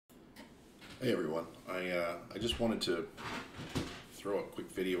Hey everyone, I just wanted to throw a quick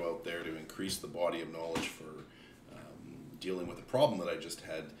video out there to increase the body of knowledge for dealing with a problem that I just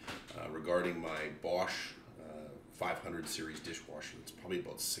had regarding my Bosch 500 series dishwasher that's probably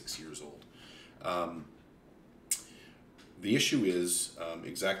about 6 years old. The issue is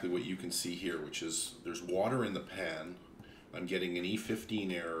exactly what you can see here, which is there's water in the pan. I'm getting an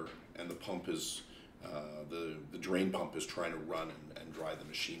E-15 error, and the pump is the drain pump is trying to run and dry the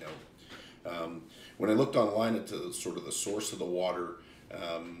machine out. When I looked online at the sort of the source of the water,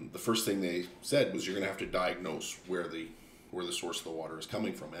 the first thing they said was you're going to have to diagnose where the source of the water is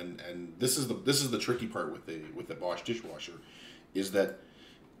coming from, and this is the tricky part with the Bosch dishwasher, is that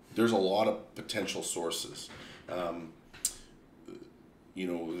there's a lot of potential sources.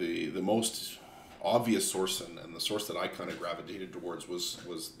 The most obvious source and the source that I kind of gravitated towards was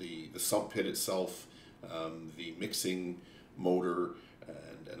the sump pit itself, the mixing motor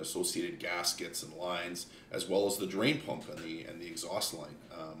and associated gaskets and lines, as well as the drain pump and the exhaust line.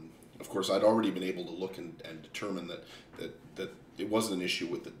 Of course, I'd already been able to look and determine that it wasn't an issue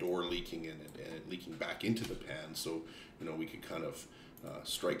with the door leaking and it leaking back into the pan, so we could kind of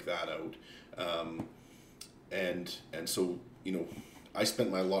strike that out. And so I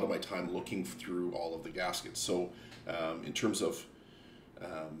spent a lot of my time looking through all of the gaskets. So in terms of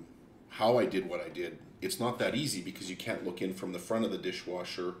how I did what I did, it's not that easy because you can't look in from the front of the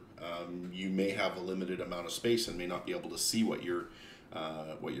dishwasher. You may have a limited amount of space and may not be able to see what you're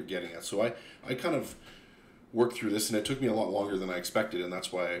getting at. So I kind of worked through this, and it took me a lot longer than I expected, and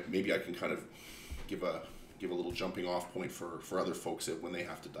that's why maybe I can kind of give a little jumping off point for other folks when they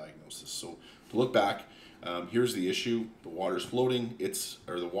have to diagnose this. So to look back, here's the issue: the water's floating.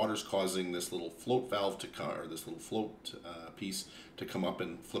 The water's causing this little float valve to come, or this little float piece to come up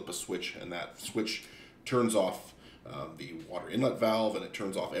and flip a switch, and that switch turns off the water inlet valve, and it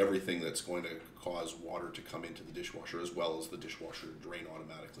turns off everything that's going to cause water to come into the dishwasher, as well as the dishwasher to drain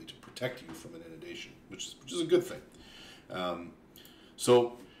automatically to protect you from an inundation, which is a good thing.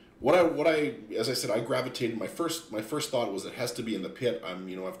 So as I said, I gravitated. My first thought was it has to be in the pit.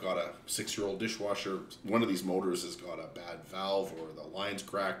 I've got a 6-year-old dishwasher. One of these motors has got a bad valve, or the line's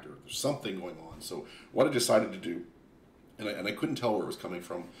cracked, or there's something going on. So what I decided to do, and I couldn't tell where it was coming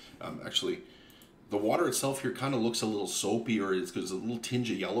from. Actually, the water itself here kind of looks a little soapy, or there's a little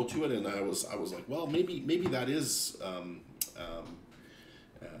tinge of yellow to it, and I was like, well, maybe that is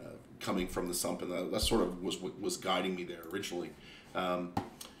coming from the sump, and that sort of was what was guiding me there originally.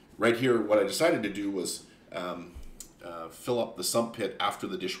 Right here, what I decided to do was fill up the sump pit after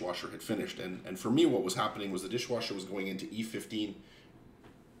the dishwasher had finished. And for me, what was happening was the dishwasher was going into E15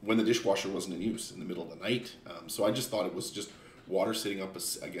 when the dishwasher wasn't in use, in the middle of the night. So I just thought it was just water sitting up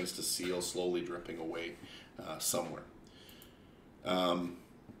against a seal, slowly dripping away somewhere.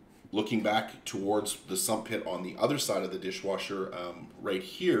 Looking back towards the sump pit on the other side of the dishwasher, right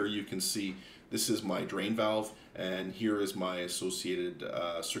here you can see this is my drain valve, and here is my associated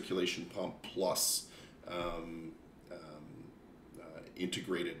circulation pump plus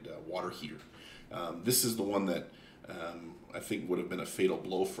integrated water heater. This is the one that I think would have been a fatal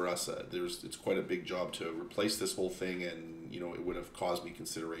blow for us. It's quite a big job to replace this whole thing, and it would have caused me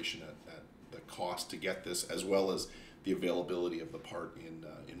consideration at the cost to get this, as well as the availability of the part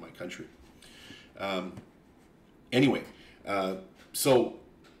in my country. Anyway, so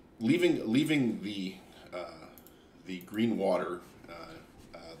leaving the green water,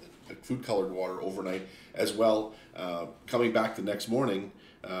 the food colored water overnight, as well, coming back the next morning,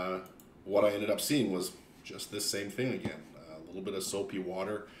 what I ended up seeing was just this same thing again, a little bit of soapy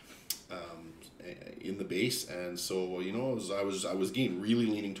water in the base. And so I was again really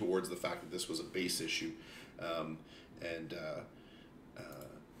leaning towards the fact that this was a base issue, and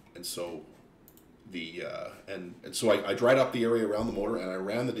so I dried up the area around the motor, and I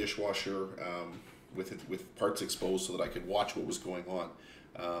ran the dishwasher with parts exposed so that I could watch what was going on.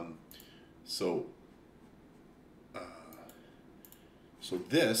 So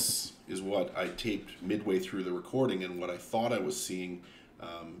this is what I taped midway through the recording, and what I thought I was seeing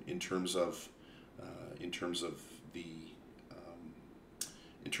in terms of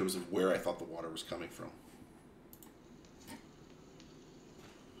where I thought the water was coming from.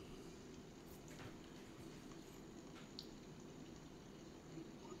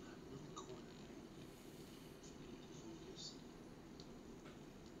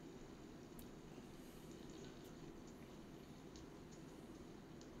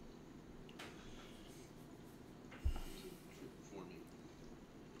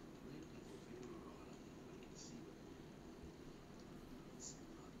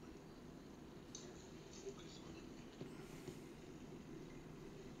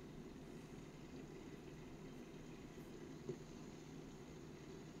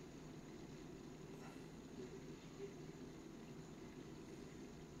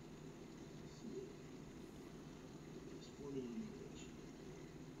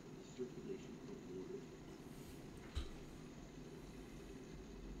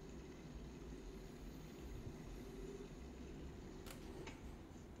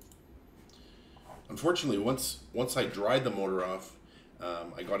 unfortunately, once I dried the motor off,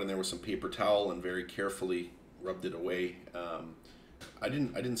 I got in there with some paper towel and very carefully rubbed it away. I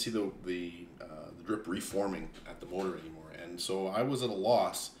didn't see the drip reforming at the motor anymore, and so I was at a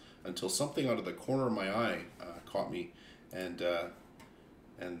loss until something out of the corner of my eye caught me, and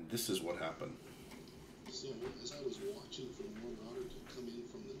this is what happened. So as I was watching for more water to come in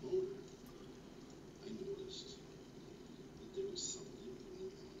from the motor, I noticed that there was something going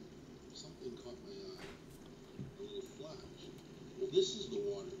on. Something caught my eye, a little flash. Well, this is the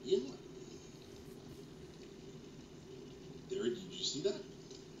water inlet. There, did you see that?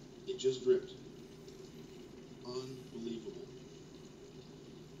 It just dripped. Unbelievable.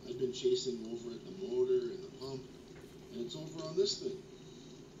 I've been chasing over at the motor and the pump, and it's over on this thing,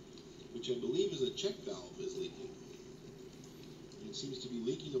 which I believe is a check valve is leaking. And it seems to be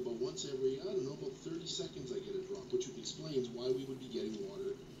leaking about once every, I don't know, about 30 seconds I get a drop, which explains why we would be getting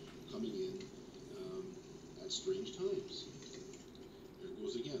water coming in at strange times. There it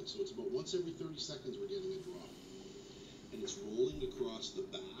goes again. So it's about once every 30 seconds we're getting a drop. And it's rolling across the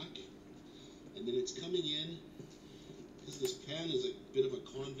back, and then it's coming in, because this pan is a bit of a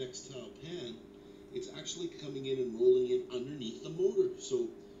convex style pan, it's actually coming in and rolling in underneath the motor. So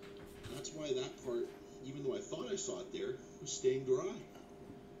that's why that part, even though I thought I saw it there, was staying dry.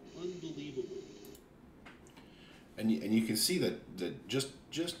 Unbelievable. And you can see that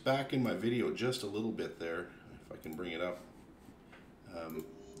just back in my video, just a little bit there, if I can bring it up.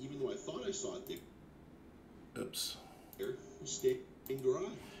 Even though I thought I saw it there, oops. Was staying dry.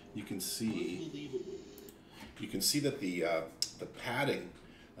 You can see. Unbelievable. You can see that the padding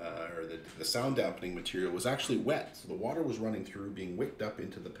or the sound dampening material was actually wet. So the water was running through, being wicked up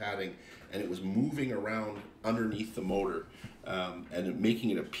into the padding, and it was moving around underneath the motor, and making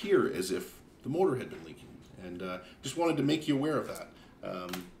it appear as if the motor had been leaking. And just wanted to make you aware of that.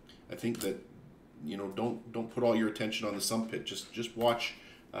 I think that, you know, don't put all your attention on the sump pit. Just watch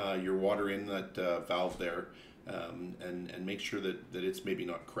your water inlet valve there, and make sure that it's maybe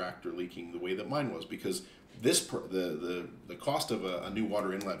not cracked or leaking the way that mine was, because the cost of a new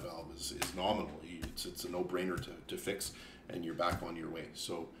water inlet valve is nominal. It's a no-brainer to fix, and you're back on your way.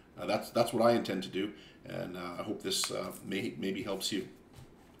 So that's what I intend to do, and I hope this maybe helps you.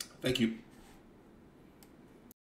 Thank you.